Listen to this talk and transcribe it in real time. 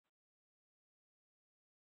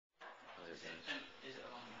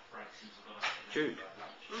Jude.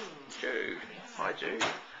 Jude. Hi, Jude.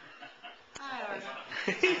 Hi.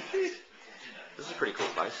 This is a pretty cool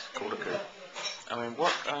place, called a Coup. I mean,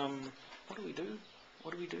 what do we do?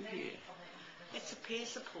 What do we do here? It's a peer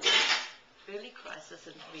support early crisis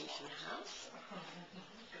intervention house,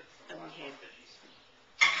 and we have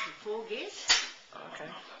 4 guests Okay.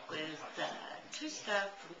 with 2 staff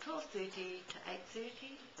from 12:30 to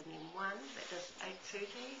 8:30, and then 1 that does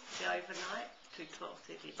 8:30 the overnight to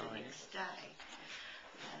 12:30 the next day.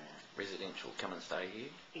 Residential, come and stay here?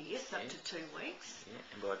 Yes, up to 2 weeks.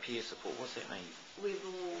 Yeah. And by peer support, what's that mean? We're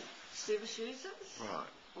all service users, Right.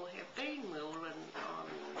 or have been. We're all on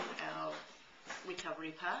our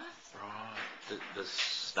recovery path. Right. The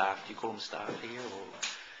staff, do you call them staff here, or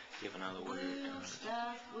do you have another word? Well,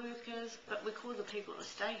 staff, workers, but we call the people that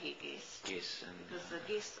stay here guests. Yes. And because they're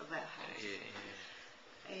guests of our house.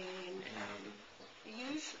 Yeah. And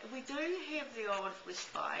usually we do have the odd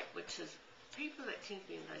respite, which is people that tend to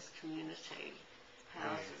be in those community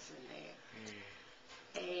houses in there.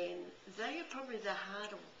 And they are probably the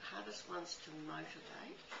hardest ones to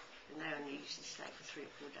motivate, and they only usually stay for 3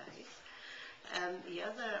 or 4 days. The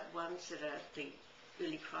other ones that are the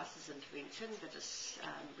early crisis intervention that is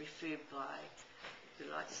referred by the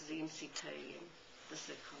likes of the MCT and the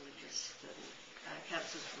psychologist and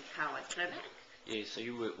counsellors from Kawa Clinic. Yeah, so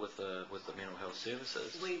you work with the mental health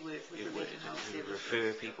services. We work with the mental health services.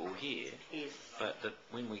 Refer people here. Yes. But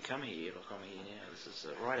when we come here, like I'm here now, this is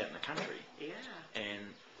right out in the country. Yeah.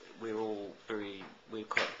 And we're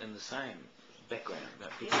quite in the same background,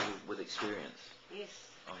 about people with experience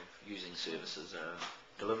of using services,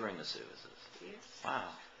 delivering the services. Yes. Wow,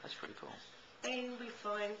 that's pretty cool. And we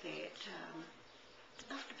find that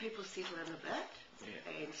after people settle in a bit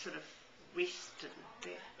and sort of rest,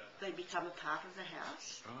 and they become a part of the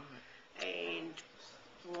house and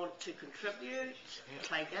want to contribute,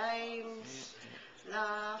 play games,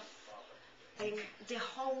 laugh, and their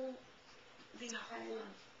whole what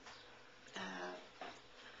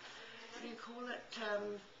do you call it,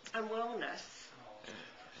 wellness.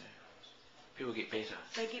 People get better.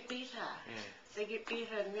 They get better. Yeah. They get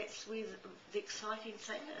better, and that's where the exciting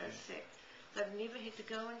thing is that they've never had to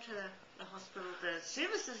go into the hospital. The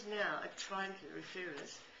services now are trying to refer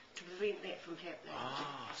us to prevent that from happening.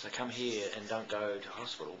 Oh, so come here and don't go to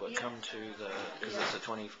hospital, but come to because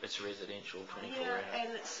it's a residential 24 hour.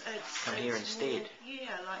 And it's come here instead.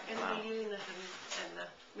 Like in the unit and the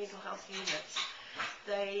mental health units,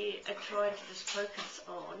 they are trying to just focus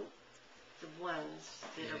on the ones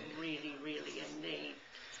that are really, really in need.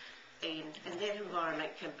 And that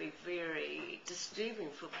environment can be very disturbing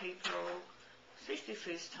for people, especially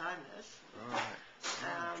first timers. Right.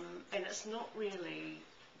 And it's not really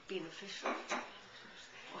beneficial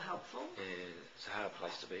or helpful. Yeah, it's a hard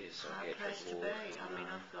place to be. It's a hard place to be. I mean,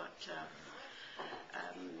 I've got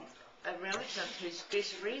a relative who's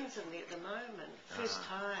best friends in there at the moment. First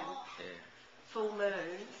time, full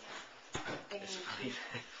moon. And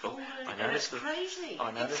it's crazy.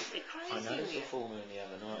 I noticed the full moon the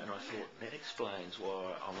other night, and I thought that explains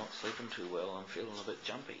why I'm not sleeping too well. I'm feeling a bit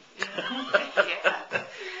jumpy.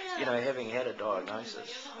 You know, having had a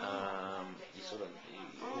diagnosis,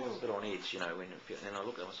 you're a bit on edge. You know, and I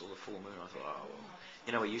looked and I saw the full moon. I thought, oh, well,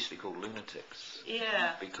 you know, we used to be called lunatics.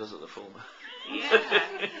 Yeah. Because of the full moon.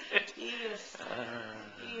 Yeah. Yes.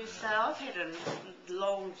 So I've had a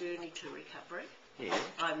long journey to recovery. Yeah.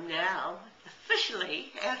 I'm now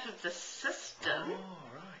officially out of the system. Oh,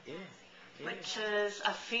 right, yeah. Which is,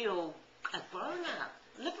 I feel, a grown-up,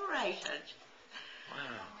 liberated.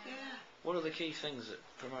 Wow. Yeah. What are the key things that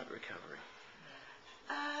promote recovery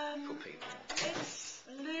for people? It's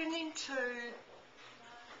learning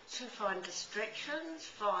to find distractions,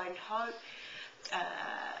 find hope,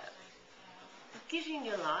 getting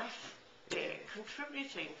your life back,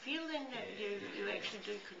 contributing, feeling that you actually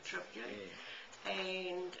do contribute. Yeah.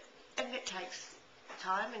 And that takes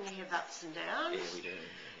time, and you have ups and downs. Yeah, we do.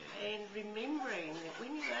 Yeah. And remembering that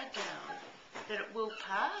when you are down, that it will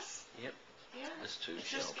pass. Yep. Yeah. This too it's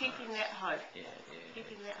shall just keeping pass. that hope. Yeah.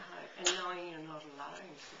 Keeping that hope, and knowing you're not alone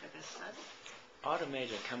is the biggest thing. I'd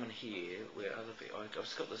imagine coming here where other people, I've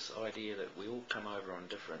just got this idea that we all come over on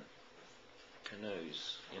different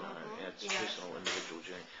canoes, you know, it's personal, individual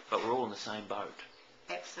journey, but we're all in the same boat.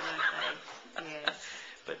 Absolutely. Yes.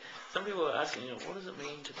 But some people are asking, you know, what does it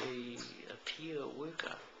mean to be a peer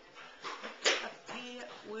worker? A peer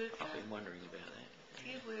worker? I've been wondering about that.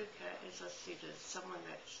 Peer worker, as I said, is someone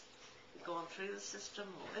that's gone through the system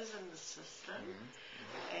or is in the system,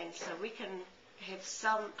 and so we can have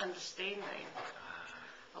some understanding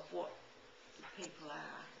of what the people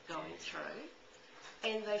are going through,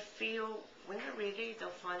 and they feel when they're ready, they'll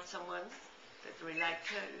find someone that they relate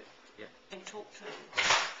to and talk to,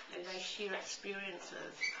 and they share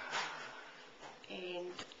experiences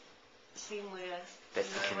and seeing where that's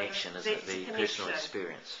the connection, isn't it? The personal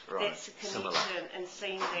experience, right? That's the connection, similar. and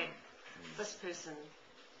seeing that this person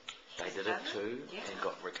they did it too and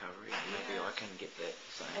got recovery. Maybe I can get that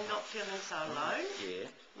same. And not feeling so alone.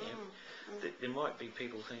 There might be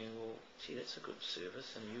people thinking, well, gee, that's a good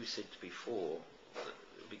service, and you said before that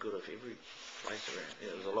it would be good if every place around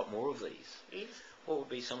there was a lot more of these. Yes. What would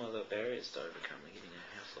be some of the barriers to overcome to getting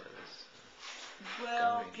a house like this?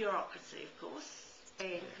 Well, bureaucracy, of course,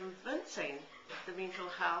 and convincing the mental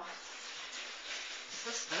health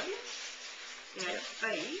system,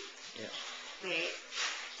 fee, that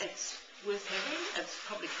it's worth having. It's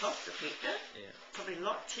probably cost effective. Probably a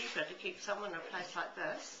lot cheaper to keep someone in a place like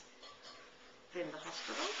this than the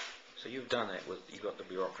hospital. So you've done that with, you've got the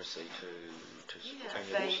bureaucracy to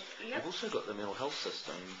and you've also got the mental health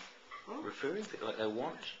system referring people, like they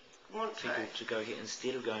want people to go here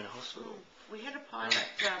instead of going to hospital. We had a pilot,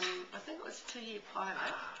 I think it was a 2-year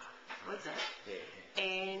pilot, was it?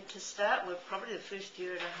 And to start with, probably the first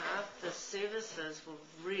year and a half, the services were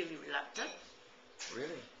really reluctant.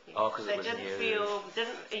 Really? Oh, because it was new.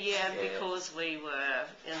 Because we were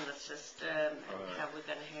in the system and how we're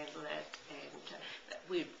going to handle it,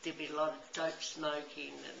 and there'd be a lot of dope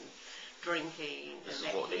smoking and drinking. This is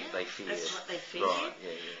what they feared. That's what they feared. Right,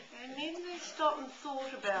 And then they stopped and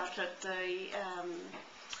thought about it. The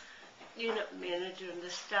unit manager and the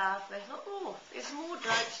staff, they thought, oh, there's more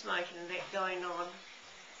dope smoking and that going on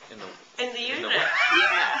in the unit.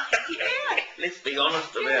 Let's be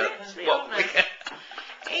honest about it.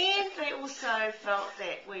 And they also felt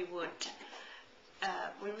that we would,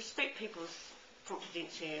 we respect people's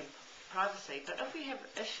confidentiality and privacy, but if we have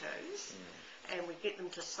issues and we get them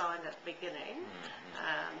to sign at the beginning,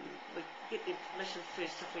 we get their permission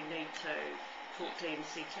first if we need to talk to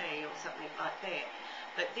MCT or something like that.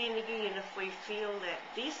 But then again, if we feel that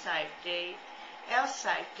their safety, our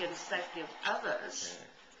safety and the safety of others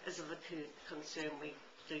is of a concern, we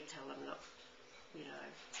do tell them, look, you know,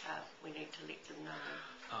 we need to let them know.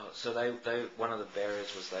 Oh, so they one of the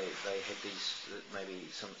barriers was they had these maybe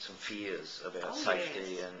some fears about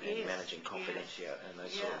safety and managing confidentiality and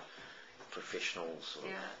those sort of professional sort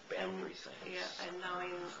of boundary things. Yeah, and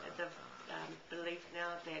knowing the belief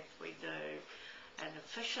now that we do an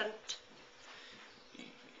efficient.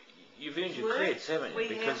 You've earned your creds, haven't you?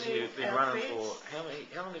 Because you've been running for how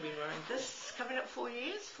long have you been running for? This coming up 4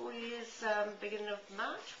 years. 4 years, beginning of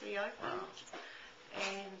March we opened.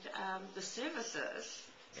 And the services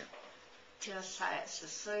just say it's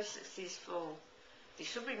just so successful. There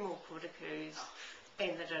should be more porticoes,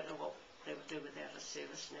 and they don't know what they would do without a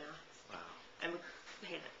service now. Wow. And we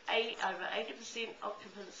had over 80%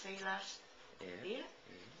 occupancy last year,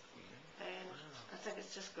 and I think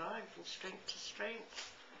it's just growing from strength to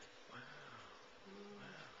strength.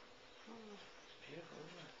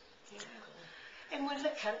 And we're in the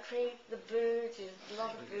country, the birds, there's a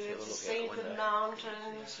lot of birds, see the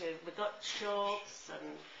mountains, we've got chooks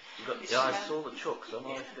and... I saw the chooks, I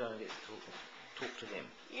might go and get to talk to them.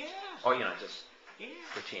 Yeah. Oh, just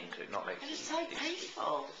pretend to, not actually. And it's so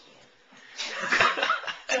peaceful.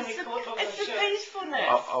 It's the peacefulness.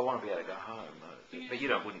 I want to be able to go home, but you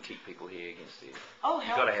wouldn't keep people here against their... Oh,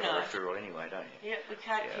 hell no. You've got to have a referral anyway, don't you? Yeah, we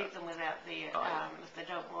can't keep them without their, if they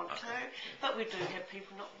don't want to. But we do have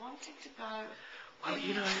people not wanting to go. Well,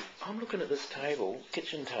 I'm looking at this table,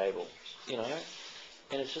 kitchen table,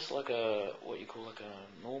 and it's just like what you call like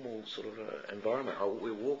a normal sort of environment.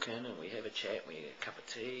 We walk in and we have a chat, we get a cup of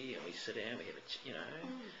tea, and we sit down, we have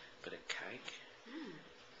a, bit of cake.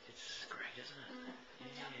 It's great, isn't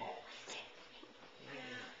it?